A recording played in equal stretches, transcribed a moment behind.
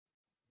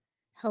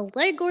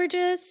Hello,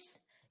 gorgeous.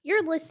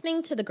 You're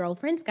listening to the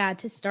Girlfriend's Guide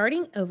to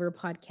Starting Over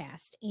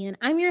podcast, and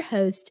I'm your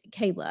host,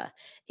 Kayla.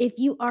 If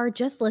you are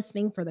just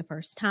listening for the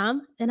first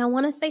time, then I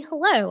want to say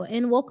hello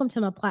and welcome to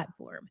my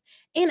platform.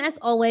 And as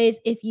always,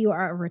 if you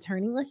are a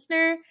returning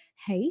listener,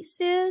 hey,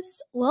 sis,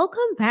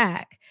 welcome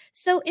back.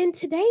 So, in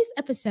today's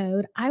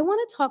episode, I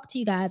want to talk to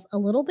you guys a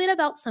little bit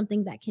about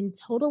something that can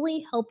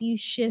totally help you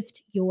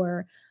shift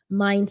your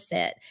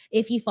mindset.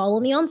 If you follow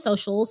me on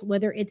socials,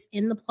 whether it's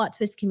in the Plot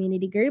Twist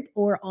community group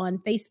or on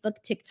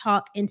Facebook,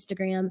 TikTok,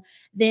 Instagram,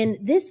 then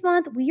this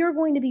month we are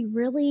going to be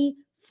really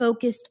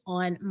focused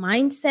on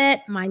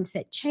mindset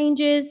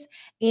changes,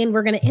 and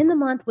we're going to end the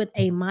month with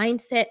a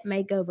mindset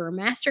makeover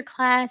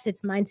masterclass.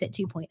 It's Mindset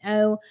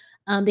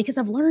 2.0 because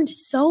I've learned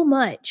so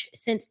much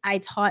since I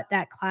taught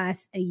that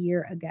class a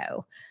year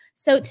ago.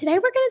 So today we're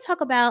going to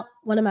talk about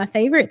one of my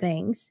favorite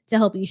things to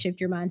help you shift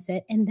your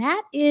mindset, and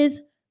that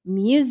is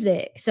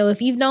music. So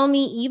if you've known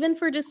me even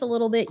for just a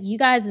little bit, you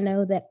guys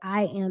know that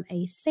I am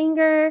a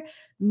singer.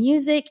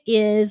 Music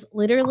is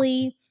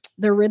literally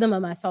the rhythm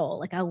of my soul.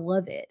 Like, I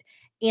love it.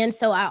 And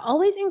so I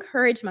always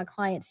encourage my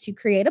clients to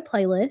create a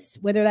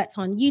playlist, whether that's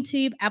on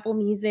YouTube, Apple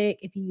Music,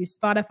 if you use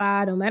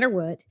Spotify, no matter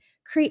what,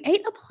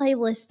 create a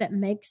playlist that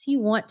makes you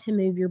want to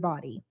move your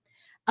body.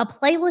 A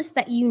playlist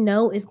that you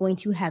know is going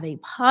to have a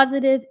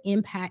positive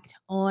impact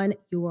on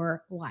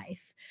your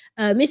life.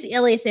 Missy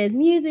Elliott says,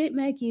 music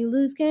make you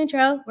lose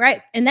control,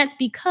 right? And that's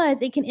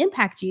because it can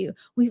impact you.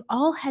 We've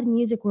all had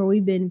music where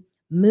we've been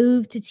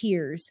moved to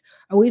tears,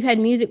 or we've had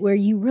music where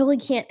you really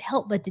can't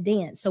help but to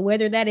dance. So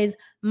whether that is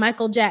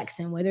Michael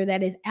Jackson, whether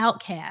that is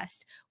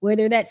Outkast,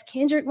 whether that's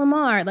Kendrick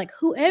Lamar, like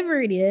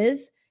whoever it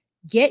is,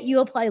 get you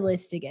a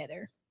playlist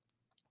together.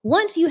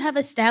 Once you have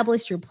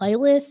established your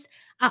playlist,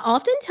 I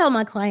often tell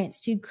my clients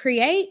to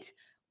create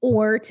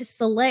or to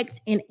select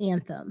an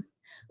anthem.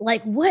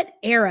 Like, what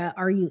era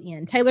are you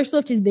in? Taylor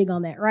Swift is big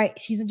on that, right?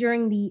 She's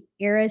during the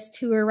Eras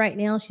tour right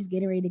now. She's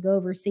getting ready to go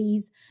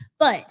overseas.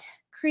 But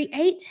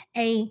create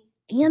a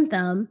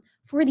anthem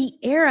for the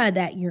era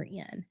that you're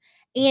in.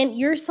 And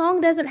your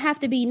song doesn't have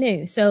to be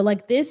new. So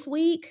like this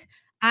week,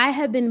 I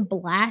have been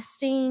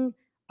blasting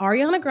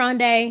Ariana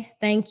Grande,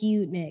 Thank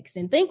You, Next.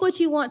 And think what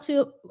you want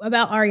to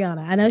about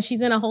Ariana. I know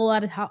she's in a whole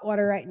lot of hot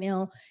water right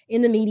now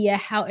in the media.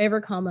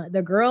 However,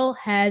 the girl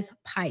has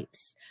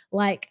pipes.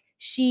 Like,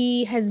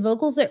 she has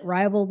vocals that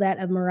rival that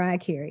of Mariah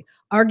Carey.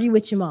 Argue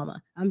with your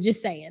mama. I'm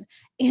just saying.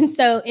 And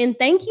so in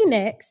Thank You,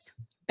 Next,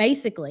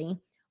 basically,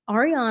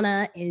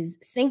 Ariana is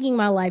singing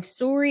my life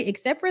story,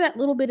 except for that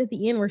little bit at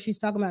the end where she's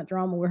talking about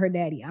drama with her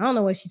daddy. I don't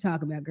know what she's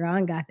talking about, girl. I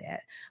ain't got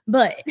that.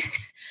 But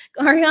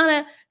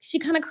Ariana, she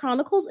kind of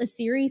chronicles a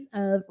series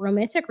of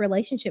romantic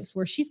relationships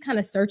where she's kind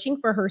of searching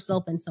for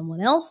herself in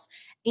someone else.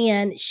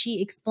 And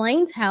she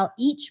explains how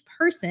each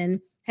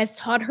person has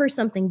taught her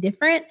something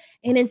different.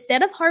 And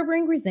instead of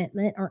harboring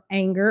resentment or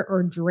anger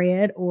or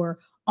dread or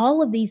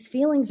all of these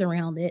feelings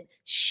around it,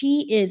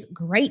 she is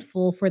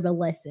grateful for the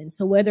lesson.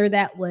 So whether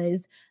that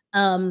was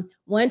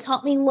one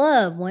taught me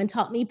love, one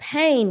taught me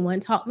pain,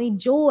 one taught me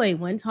joy,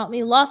 one taught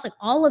me loss, like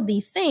all of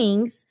these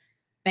things,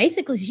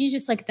 basically she's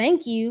just like,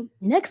 thank you,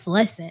 next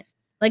lesson.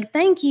 Like,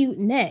 thank you,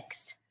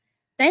 next.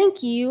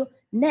 Thank you,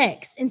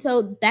 next. And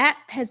so that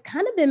has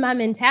kind of been my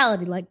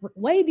mentality. Like,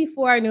 way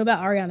before I knew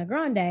about Ariana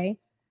Grande,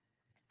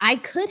 I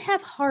could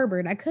have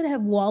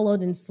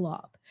wallowed in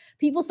slop.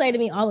 People say to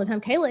me all the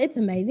time, Kayla, it's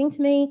amazing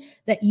to me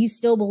that you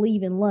still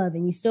believe in love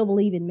and you still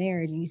believe in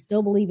marriage and you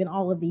still believe in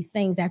all of these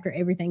things after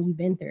everything you've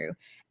been through.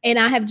 And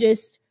I have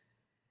just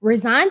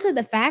resigned to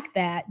the fact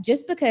that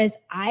just because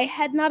I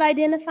had not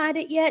identified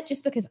it yet,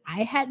 just because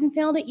I hadn't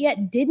found it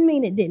yet, didn't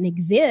mean it didn't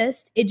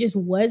exist. It just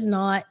was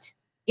not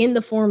in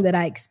the form that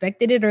I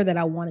expected it or that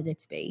I wanted it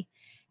to be.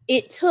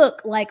 It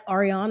took, like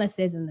Ariana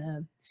says in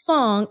the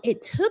song,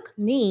 it took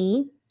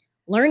me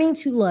learning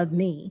to love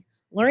me,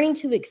 learning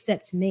to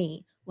accept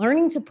me,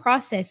 learning to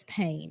process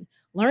pain,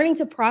 learning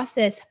to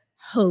process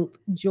hope,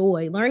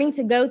 joy, learning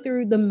to go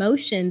through the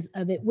motions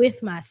of it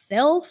with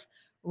myself,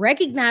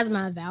 recognize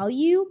my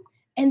value.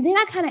 And then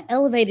I kind of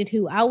elevated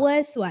who I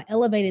was. So I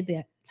elevated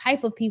the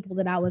type of people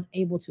that I was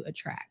able to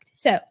attract.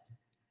 So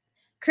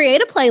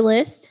create a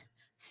playlist,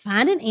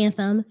 find an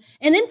anthem,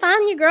 and then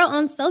find your girl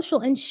on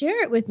social and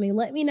share it with me.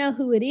 Let me know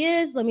who it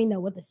is. Let me know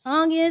what the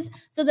song is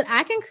so that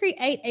I can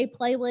create a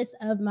playlist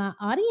of my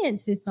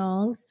audience's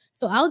songs.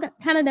 So I'll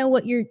kind of know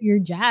what your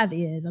jive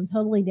is. I'm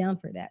totally down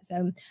for that.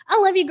 So I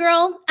love you,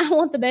 girl. I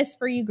want the best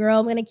for you, girl.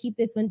 I'm going to keep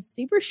this one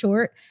super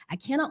short. I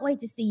cannot wait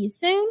to see you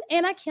soon,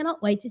 and I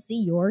cannot wait to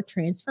see your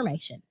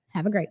transformation.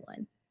 Have a great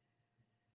one.